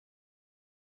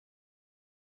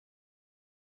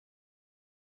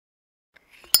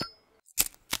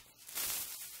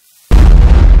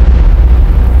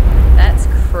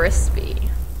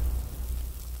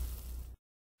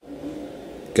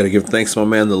Gotta give thanks to my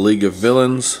man, the League of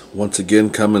Villains, once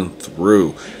again coming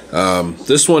through.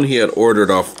 This one he had ordered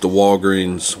off the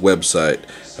Walgreens website,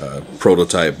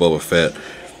 prototype Boba Fett.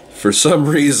 For some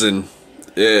reason,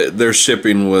 their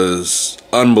shipping was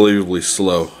unbelievably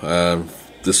slow.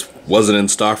 This wasn't in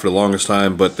stock for the longest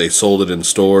time, but they sold it in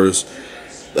stores.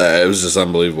 It was just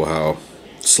unbelievable how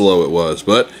slow it was.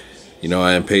 But, you know,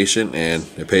 I am patient and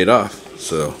it paid off.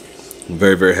 So, I'm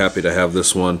very, very happy to have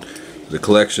this one, the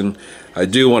collection. I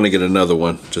do want to get another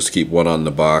one, just to keep one on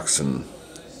the box and,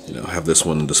 you know, have this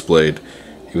one displayed.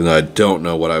 Even though I don't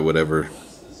know what I would ever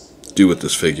do with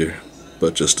this figure,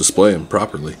 but just display him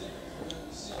properly.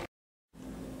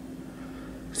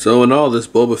 So in all, this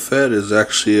Boba Fett is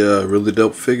actually a really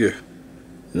dope figure.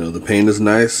 You know, the paint is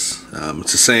nice.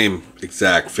 It's the same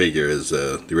exact figure as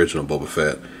the original Boba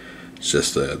Fett. It's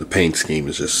just the paint scheme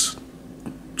is just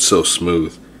so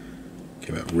smooth.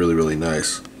 Came out really, really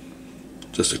nice.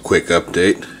 Just a quick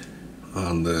update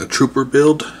on the trooper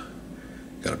build.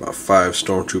 Got about 5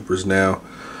 stormtroopers now.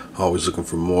 Always looking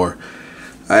for more.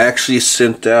 I actually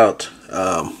sent out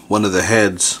one of the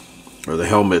heads or the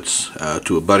helmets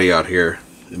to a buddy out here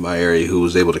in my area who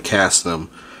was able to cast them,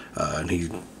 and he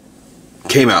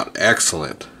came out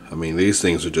excellent. I mean, these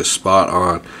things are just spot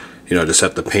on. You know, just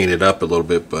have to paint it up a little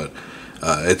bit, but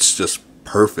it's just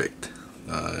perfect.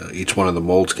 Each one of the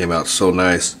molds came out so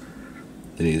nice,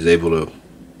 and he's able to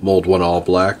mold one all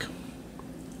black.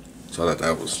 So I thought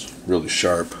that was really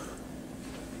sharp.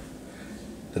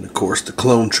 Then of course the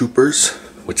clone troopers,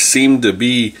 which seem to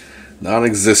be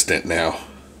non-existent now.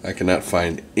 I cannot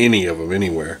find any of them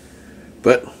anywhere,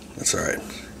 but that's alright.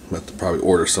 I'm about to probably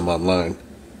order some online.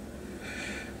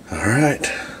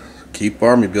 Alright, keep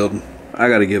army building. I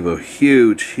gotta give a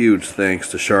huge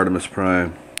thanks to Shartimus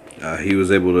Prime. He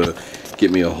was able to get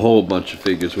me a whole bunch of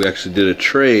figures. We actually did a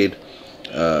trade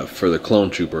for the clone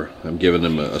trooper. I'm giving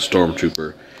him a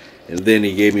stormtrooper, and then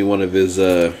he gave me one of his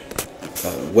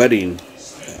wedding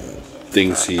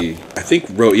things. I think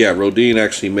Rodin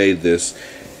actually made this,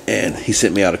 and he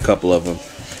sent me out a couple of them.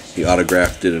 He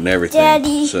autographed it and everything.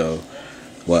 Daddy. So,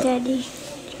 what? Daddy.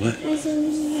 What? I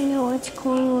don't know what's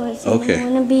going on. Okay. I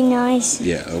want to be nice.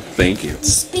 Yeah. Oh, thank you.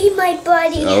 Just be my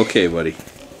buddy. Okay, buddy.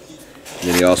 And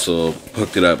then he also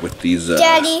hooked it up with these.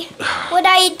 Daddy, what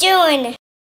are you doing?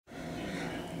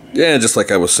 Yeah, just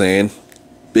like I was saying,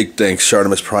 big thanks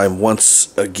Shartimus Prime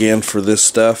once again for this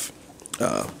stuff.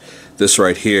 This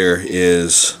right here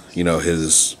is, you know,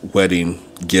 his wedding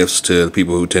gifts to the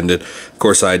people who attended. Of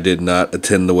course, I did not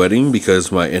attend the wedding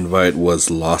because my invite was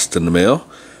lost in the mail,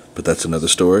 but that's another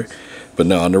story. But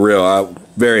no, on the real, I'm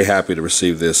very happy to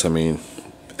receive this. I mean,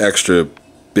 extra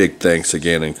big thanks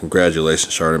again, and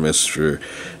congratulations, Shartimus, for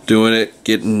doing it,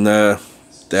 getting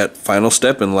that final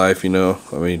step in life, you know.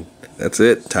 I mean, that's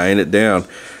it, tying it down.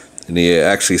 And he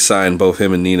actually signed, both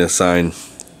him and Nina signed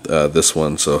this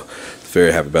one, so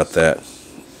very happy about that.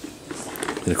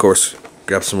 And of course,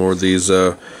 grab some more of these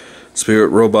Spirit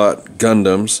Robot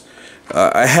Gundams.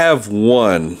 I have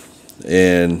one,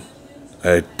 and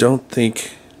I don't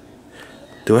think,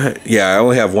 yeah, I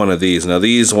only have one of these. Now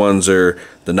these ones are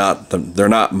they're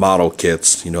not model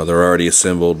kits, you know, they're already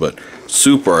assembled, but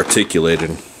super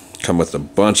articulated, come with a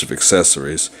bunch of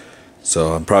accessories.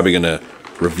 So I'm probably gonna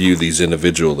review these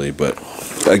individually, but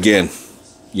again,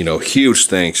 you know, huge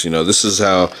thanks. You know, this is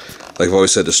how, like I've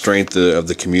always said, the strength of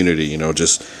the community, you know,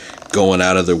 just going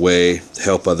out of their way to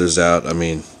help others out. I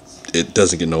mean, it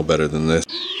doesn't get no better than this.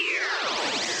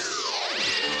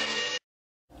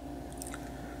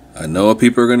 I know what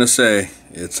people are going to say.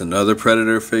 It's another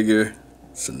Predator figure.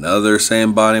 It's another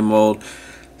same body mold.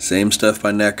 Same stuff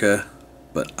by NECA.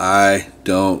 But I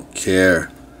don't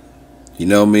care. You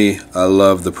know me, I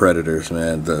love the Predators,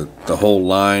 man. The whole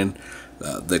line.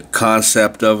 The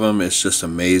concept of them is just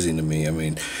amazing to me. I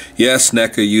mean, yes,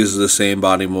 NECA uses the same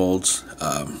body molds,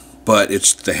 but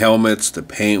it's the helmets, the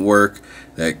paintwork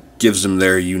that gives them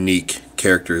their unique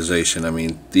characterization. I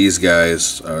mean, these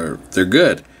guys they're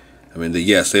good. I mean,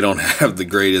 yes, they don't have the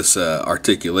greatest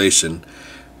articulation,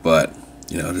 but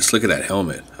you know, just look at that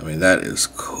helmet. I mean, that is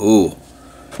cool.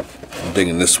 I'm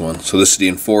digging this one. So this is the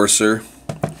Enforcer.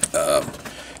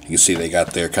 You can see they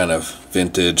got their kind of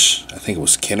vintage, I think it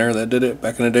was Kenner that did it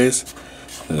back in the days,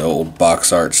 the old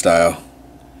box art style.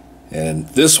 And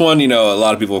this one, you know, a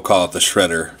lot of people call it the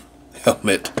Shredder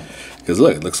helmet, because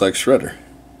look, it looks like Shredder.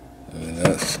 I mean,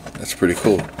 that's pretty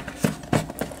cool.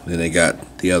 Then they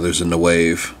got the others in the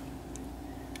wave.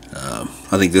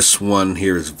 I think this one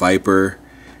here is Viper,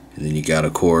 and then you got,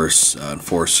 of course,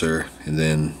 Enforcer, and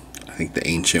then I think the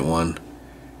Ancient one.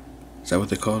 Is that what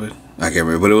they called it? I can't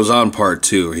remember, but it was on part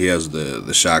 2 where he has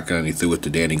the shotgun. He threw it to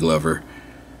Danny Glover.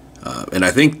 And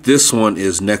I think this one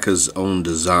is NECA's own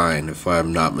design, if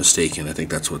I'm not mistaken. I think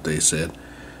that's what they said.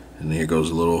 And here goes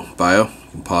a little bio.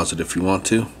 You can pause it if you want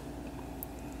to.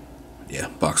 Yeah,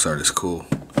 box art is cool.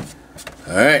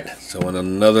 Alright, so in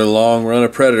another long run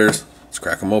of Predators, let's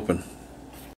crack them open.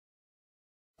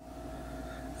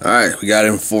 Alright, we got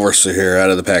Enforcer here out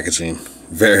of the packaging.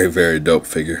 Very, very dope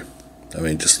figure. I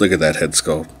mean, just look at that head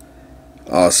sculpt.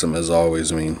 Awesome as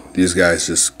always. I mean, these guys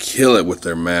just kill it with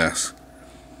their masks.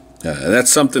 And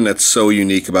that's something that's so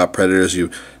unique about Predators. You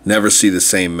never see the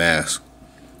same mask.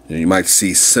 You might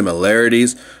see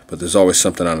similarities, but there's always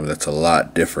something on him that's a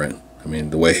lot different. I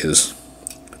mean, the way his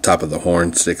top of the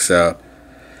horn sticks out,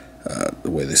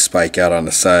 the way they spike out on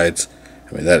the sides.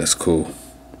 I mean, that is cool.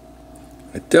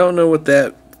 I don't know what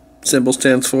that symbol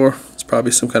stands for. It's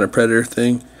probably some kind of Predator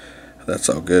thing. That's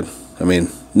all good. I mean,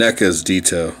 NECA's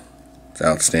detail is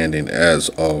outstanding as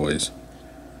always.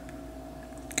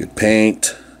 Good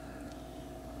paint.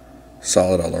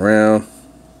 Solid all around.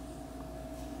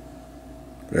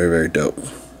 Very, very dope.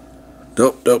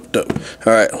 Dope, dope, dope.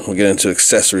 Alright, we'll get into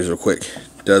accessories real quick.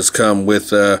 It does come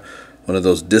with one of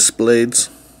those disc blades.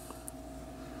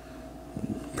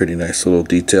 Pretty nice little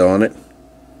detail on it.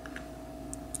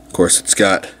 Of course, it's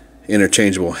got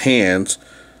interchangeable hands,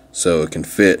 so it can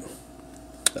fit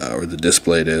where the disc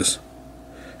blade is.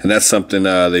 And that's something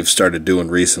they've started doing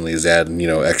recently, is adding, you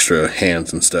know, extra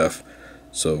hands and stuff.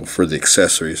 So for the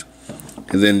accessories.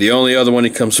 And then the only other one he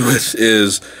comes with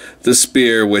is the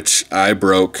spear, which I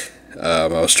broke. I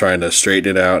was trying to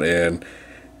straighten it out and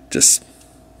just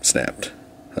snapped.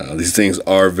 These things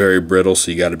are very brittle,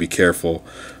 so you got to be careful.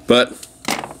 But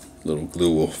a little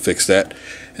glue will fix that.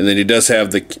 And then he does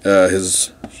have the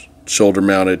his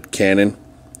shoulder-mounted cannon.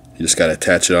 You just got to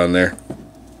attach it on there.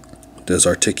 It does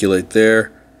articulate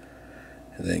there,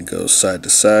 and then goes side to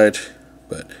side.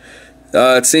 But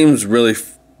it seems really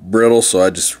brittle, so I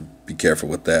just be careful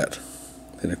with that.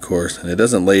 And of course, and it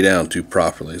doesn't lay down too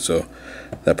properly, so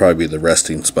that'd probably be the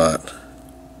resting spot.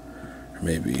 Or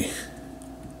maybe,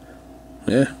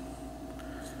 yeah,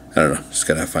 I don't know, just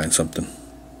gotta find something.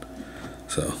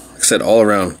 So, like I said, all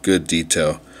around good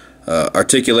detail.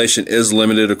 Articulation is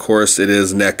limited, of course. It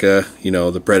is NECA. You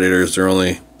know, the Predators, there are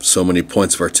only so many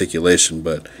points of articulation,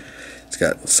 but it's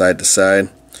got side to side.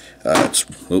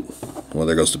 Well,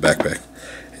 there goes the backpack.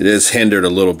 It is hindered a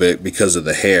little bit because of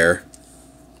the hair.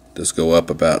 It does go up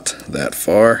about that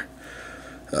far.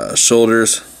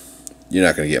 Shoulders, you're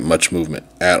not going to get much movement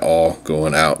at all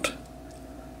going out.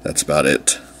 That's about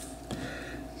it.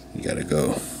 You got to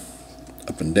go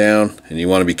up and down, and you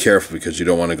want to be careful because you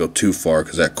don't want to go too far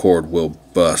because that cord will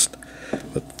bust.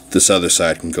 But this other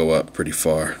side can go up pretty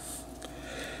far.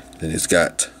 Then he's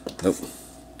got, nope,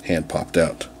 hand popped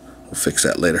out. We'll fix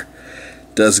that later.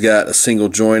 Does got a single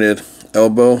jointed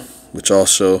elbow, which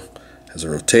also has a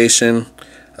rotation.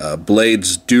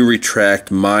 Blades do retract.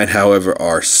 Mine, however,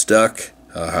 are stuck.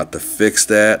 I'll have to fix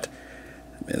that.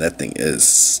 Man, that thing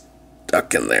is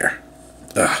stuck in there.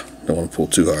 Don't want to pull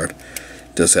too hard.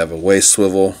 It does have a waist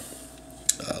swivel.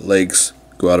 Legs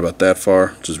go out about that far,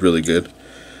 which is really good.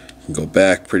 You can go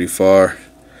back pretty far.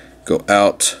 Go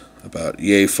out about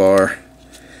yay far.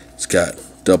 It's got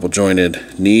double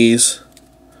jointed knees,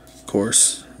 of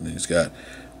course. And he's got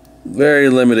very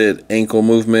limited ankle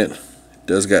movement. It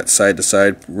does got side to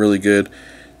side really good.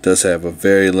 It does have a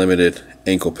very limited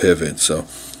ankle pivot. So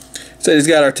he's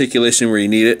got articulation where you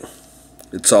need it.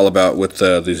 It's all about with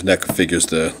these NECA figures,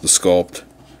 the sculpt,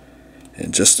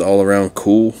 and just all around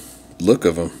cool look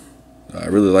of them. I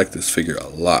really like this figure a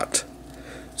lot.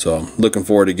 So I'm looking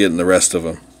forward to getting the rest of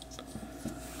them.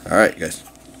 Alright guys.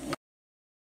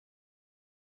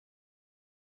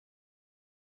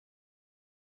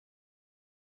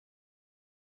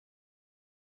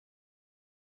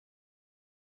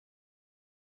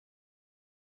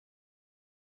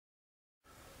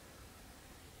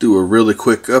 Do a really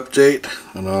quick update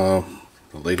on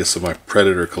the latest of my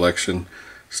Predator collection.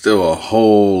 Still a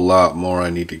whole lot more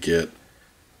I need to get.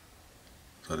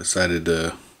 So I decided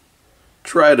to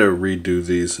try to redo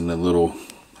these in a little,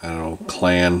 I don't know,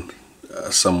 clan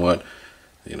somewhat.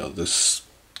 You know, this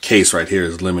case right here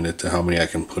is limited to how many I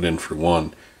can put in for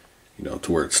one, you know,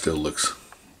 to where it still looks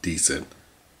decent.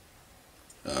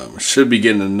 Should be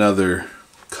getting another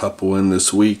couple in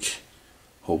this week,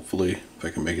 hopefully, if I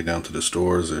can make it down to the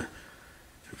stores, or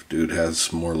if dude has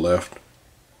some more left.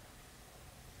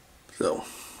 So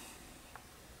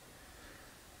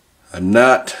I'm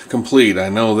not complete, I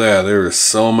know that. There are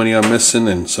so many I'm missing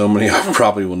and so many I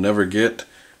probably will never get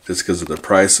just because of the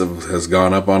price has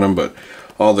gone up on them. But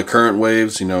all the current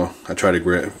waves, you know, I try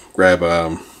to grab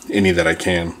any that I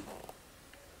can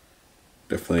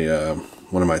Definitely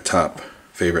one of my top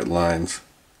favorite lines.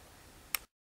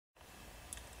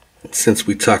 Since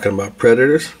we're talking about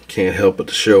Predators, can't help but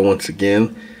to show once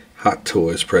again Hot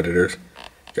Toys Predators.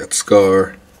 Got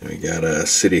Scar, and we got a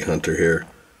City Hunter here,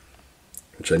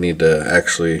 which I need to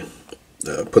actually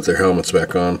put their helmets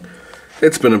back on.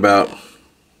 It's been about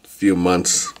a few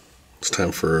months. It's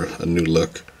time for a new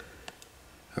look.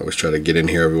 I always try to get in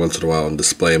here every once in a while and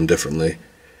display them differently.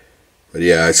 But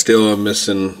yeah, I still am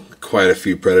missing quite a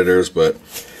few Predators, but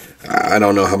I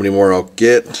don't know how many more I'll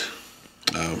get.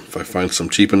 If I find some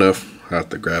cheap enough, I'll have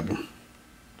to grab them.